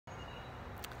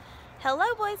Hello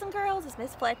boys and girls, it's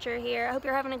Miss Fletcher here. I hope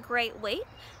you're having a great week.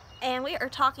 And we are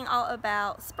talking all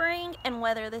about spring and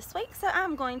weather this week. So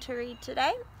I'm going to read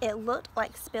today, It Looked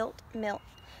Like Spilt Milk.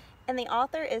 And the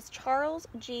author is Charles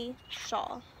G.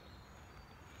 Shaw.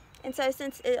 And so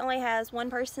since it only has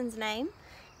one person's name,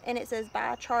 and it says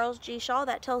by Charles G. Shaw,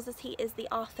 that tells us he is the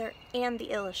author and the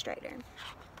illustrator.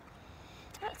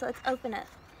 Alright, so let's open it.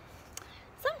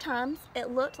 Sometimes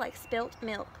it looked like spilt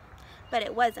milk, but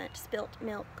it wasn't spilt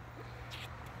milk.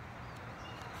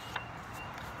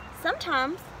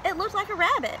 Sometimes it looked like a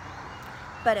rabbit,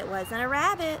 but it wasn't a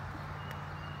rabbit.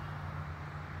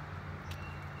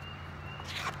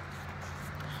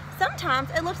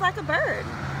 Sometimes it looked like a bird,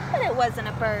 but it wasn't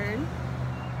a bird.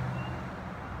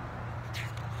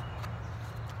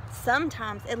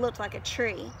 Sometimes it looked like a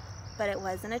tree, but it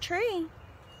wasn't a tree.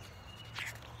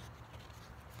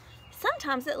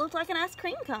 Sometimes it looked like an ice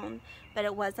cream cone, but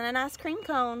it wasn't an ice cream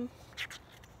cone.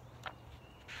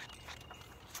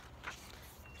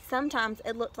 Sometimes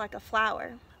it looked like a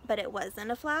flower, but it wasn't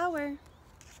a flower.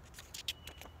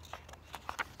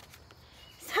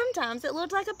 Sometimes it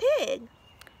looked like a pig,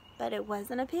 but it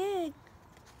wasn't a pig.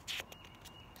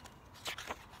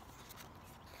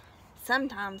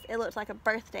 Sometimes it looked like a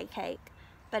birthday cake,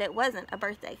 but it wasn't a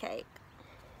birthday cake.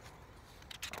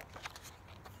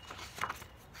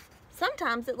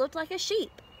 Sometimes it looked like a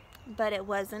sheep, but it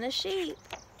wasn't a sheep.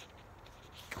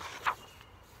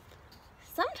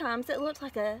 Sometimes it looked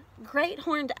like a great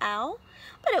horned owl,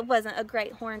 but it wasn't a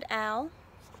great horned owl.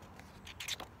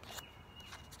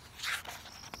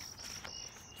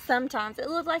 Sometimes it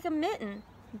looked like a mitten,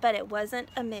 but it wasn't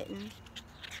a mitten.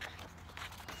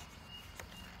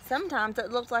 Sometimes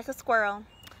it looked like a squirrel,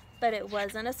 but it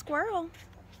wasn't a squirrel.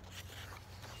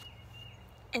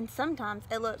 And sometimes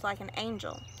it looked like an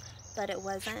angel, but it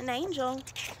wasn't an angel.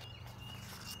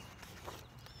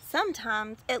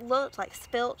 Sometimes it looked like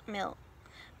spilt milk,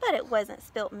 but it wasn't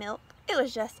spilt milk. It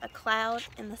was just a cloud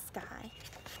in the sky.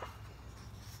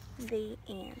 The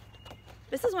end.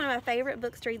 This is one of my favorite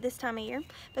books to read this time of year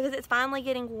because it's finally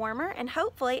getting warmer, and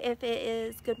hopefully if it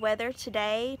is good weather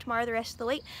today, tomorrow, the rest of the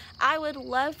week, I would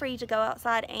love for you to go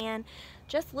outside and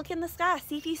just look in the sky,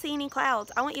 see if you see any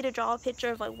clouds. I want you to draw a picture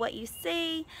of like what you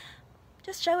see.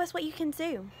 Just show us what you can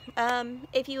do.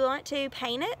 If you want to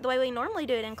paint it, the way we normally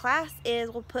do it in class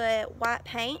is we'll put white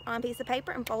paint on a piece of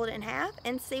paper and fold it in half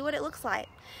and see what it looks like,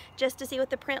 just to see what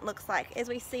the print looks like. As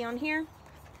we see on here,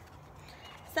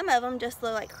 some of them just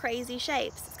look like crazy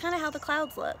shapes. It's kind of how the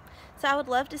clouds look. So I would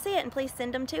love to see it, and please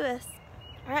send them to us.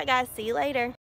 Alright guys, see you later.